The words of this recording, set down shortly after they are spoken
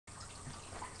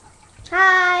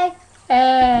Hi.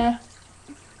 Hey.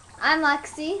 I'm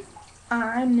Lexi.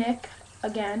 I'm Nick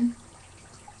again.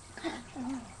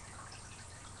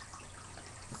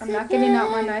 I'm not getting out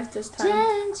my knife this time.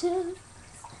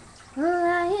 Are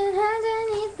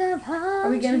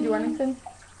we gonna do anything?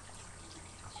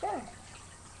 Sure.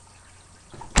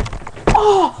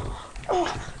 Oh!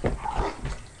 Oh!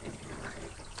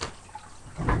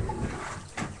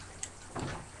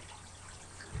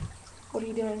 What are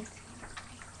you doing?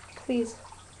 Please.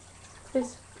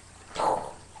 Please.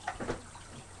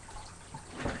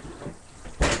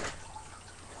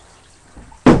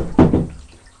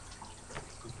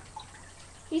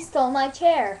 He stole my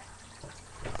chair.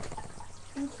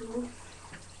 Thank you.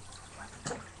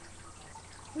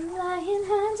 Lying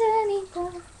underneath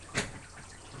the...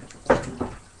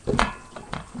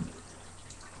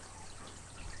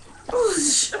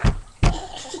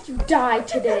 You die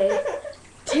today.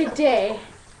 Today.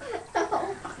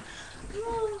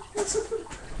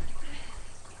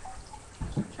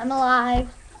 I'm alive.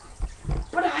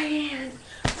 But I am.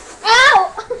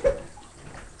 Ow!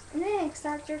 Nick,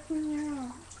 stop jerking me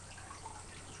out.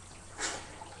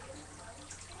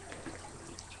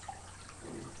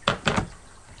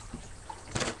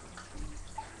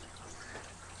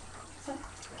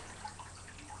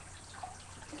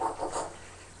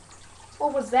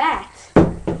 What was that?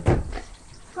 Come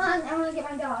on, I want to get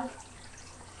my dog.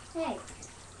 Hey.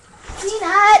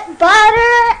 Peanut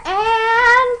butter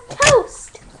and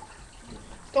toast.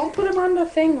 Don't put him on the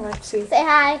thing, Lexi. Say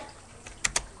hi.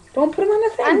 Don't put him on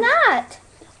the thing. I'm not.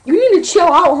 You need to chill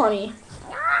out, honey.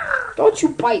 Don't you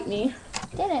bite me.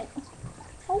 Didn't.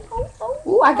 Oh.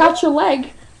 Ooh, I got your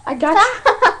leg. I got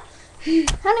you.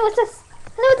 Honey, what's this?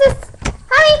 Honey, what's this?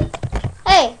 Honey!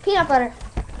 Hey, peanut butter.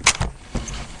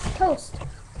 Toast.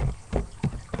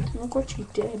 Look what you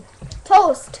did.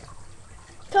 Toast.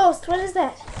 Toast, what is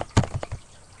that?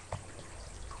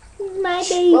 My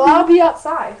baby. Well, I'll be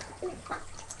outside.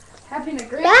 Having a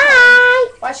great time. Bye.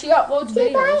 While she uploads Say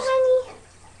videos. bye, honey.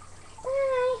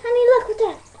 Bye. Honey, look at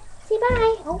that. Say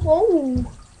bye. Oh.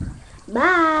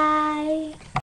 Bye.